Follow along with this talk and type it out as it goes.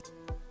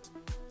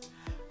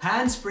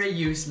Hand spray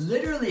use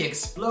literally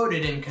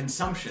exploded in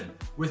consumption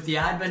with the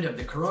advent of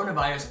the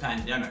coronavirus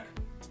pandemic.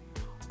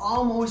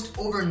 Almost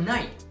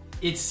overnight,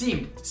 it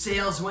seemed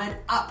sales went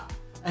up,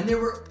 and there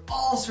were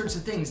all sorts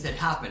of things that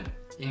happened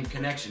in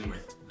connection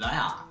with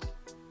that.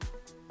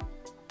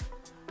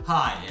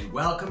 Hi, and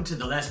welcome to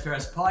the Les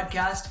Perras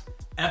Podcast,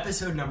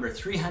 episode number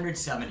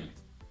 370.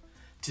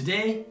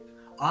 Today,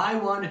 I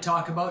want to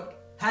talk about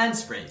hand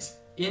sprays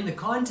in the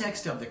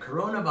context of the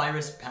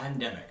coronavirus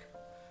pandemic.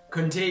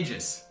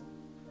 Contagious.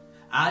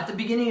 At the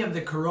beginning of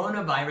the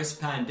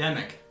coronavirus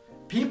pandemic,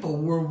 people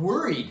were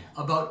worried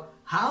about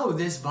how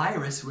this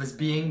virus was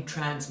being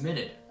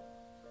transmitted.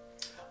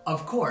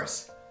 Of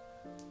course,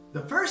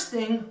 the first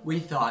thing we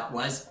thought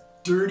was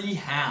dirty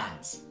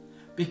hands,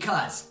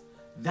 because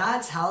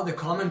that's how the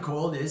common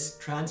cold is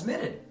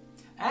transmitted.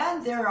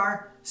 And there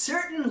are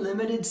certain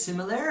limited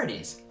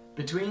similarities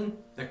between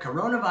the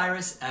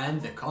coronavirus and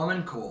the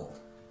common cold.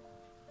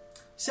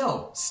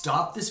 So,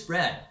 stop the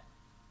spread.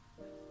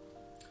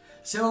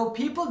 So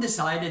people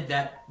decided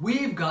that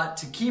we've got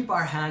to keep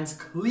our hands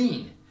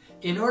clean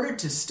in order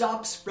to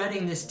stop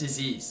spreading this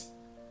disease.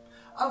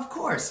 Of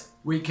course,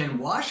 we can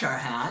wash our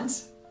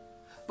hands,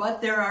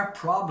 but there are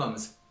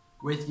problems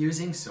with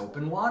using soap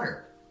and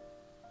water.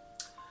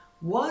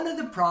 One of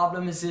the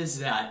problems is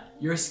that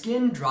your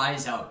skin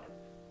dries out.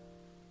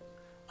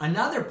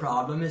 Another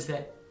problem is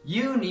that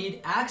you need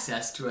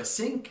access to a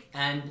sink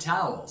and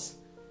towels.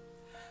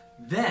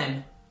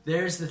 Then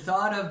there's the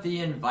thought of the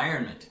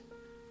environment,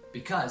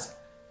 because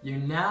you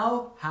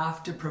now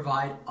have to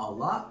provide a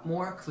lot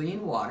more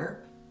clean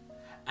water,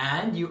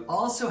 and you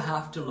also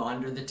have to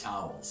launder the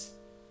towels.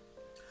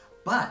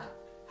 But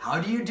how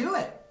do you do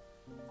it?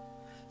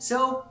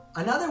 So,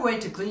 another way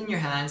to clean your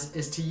hands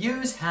is to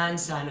use hand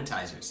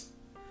sanitizers.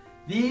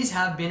 These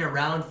have been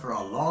around for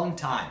a long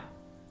time.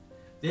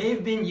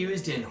 They've been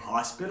used in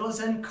hospitals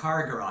and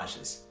car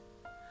garages.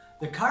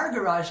 The car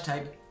garage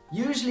type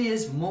usually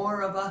is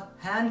more of a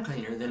hand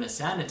cleaner than a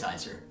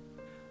sanitizer,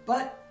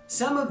 but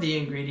some of the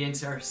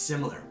ingredients are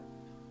similar.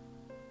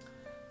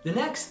 The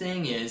next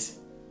thing is,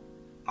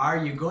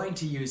 are you going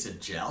to use a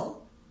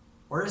gel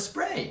or a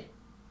spray?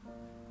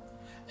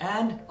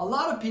 And a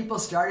lot of people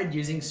started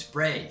using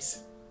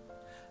sprays.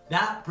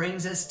 That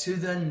brings us to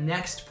the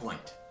next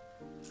point.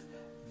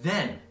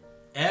 Then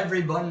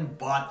everyone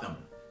bought them.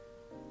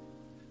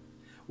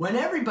 When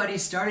everybody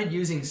started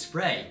using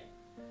spray,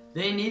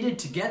 they needed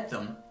to get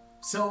them,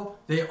 so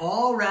they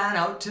all ran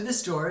out to the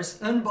stores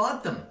and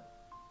bought them.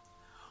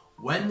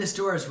 When the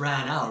stores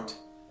ran out,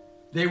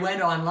 they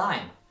went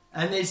online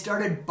and they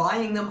started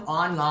buying them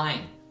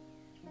online.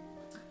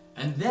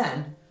 And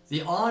then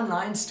the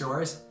online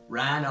stores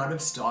ran out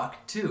of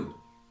stock too.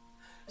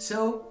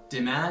 So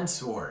demand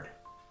soared.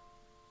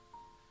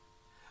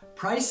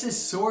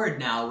 Prices soared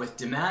now with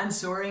demand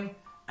soaring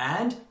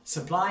and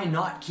supply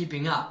not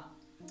keeping up.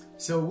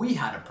 So we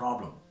had a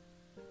problem.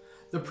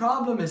 The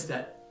problem is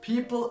that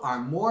people are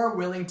more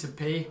willing to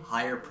pay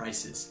higher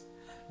prices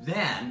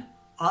than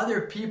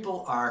other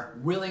people are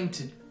willing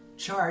to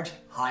charge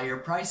higher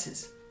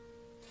prices.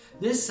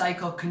 This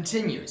cycle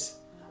continues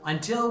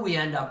until we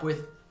end up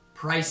with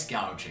price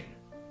gouging.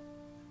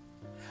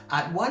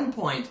 At one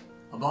point,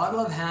 a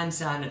bottle of hand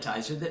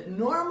sanitizer that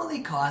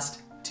normally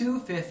cost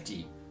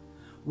 $2.50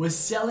 was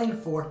selling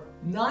for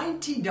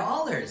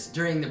 $90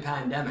 during the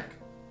pandemic.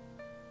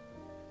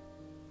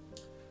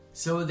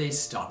 So they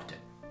stopped it.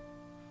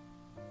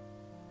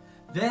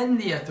 Then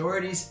the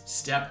authorities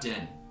stepped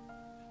in.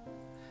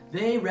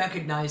 They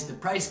recognized the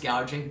price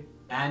gouging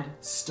and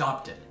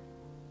stopped it.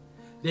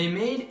 They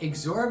made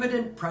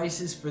exorbitant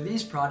prices for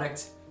these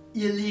products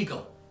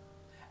illegal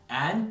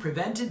and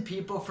prevented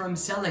people from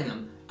selling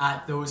them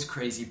at those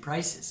crazy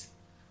prices.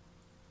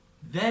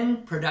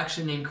 Then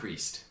production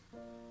increased.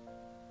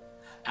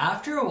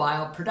 After a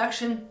while,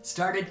 production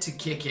started to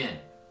kick in,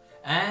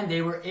 and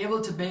they were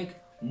able to make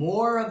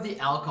more of the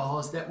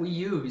alcohols that we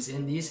use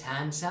in these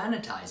hand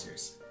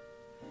sanitizers.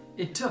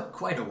 It took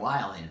quite a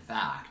while, in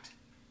fact.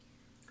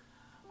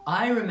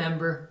 I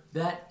remember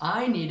that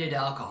I needed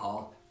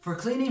alcohol for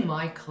cleaning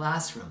my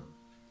classroom.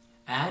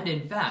 And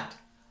in fact,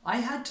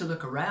 I had to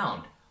look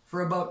around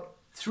for about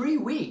 3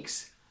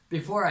 weeks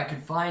before I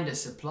could find a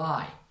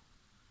supply.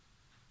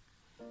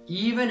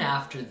 Even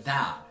after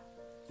that,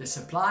 the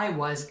supply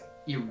was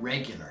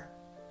irregular.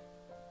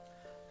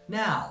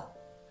 Now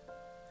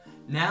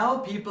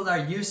people are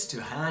used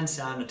to hand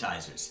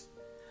sanitizers.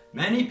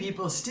 Many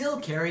people still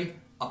carry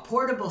a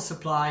portable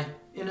supply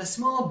in a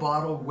small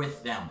bottle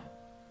with them.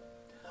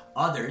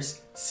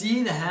 Others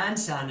see the hand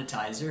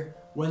sanitizer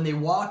when they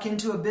walk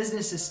into a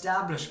business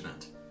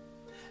establishment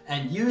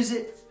and use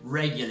it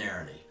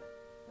regularly.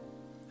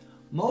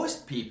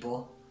 Most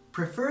people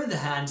prefer the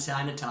hand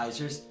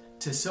sanitizers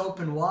to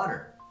soap and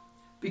water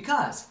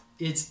because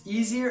it's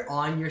easier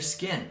on your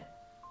skin.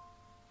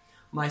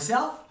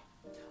 Myself,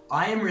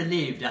 I am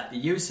relieved at the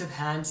use of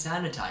hand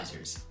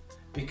sanitizers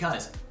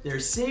because they're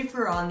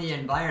safer on the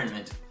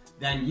environment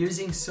than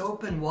using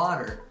soap and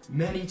water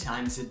many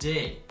times a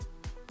day.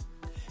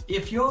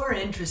 If you're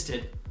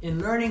interested in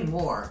learning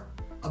more,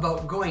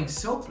 about going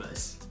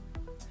soapless,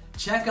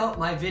 check out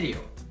my video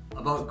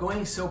about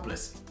going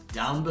soapless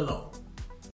down below.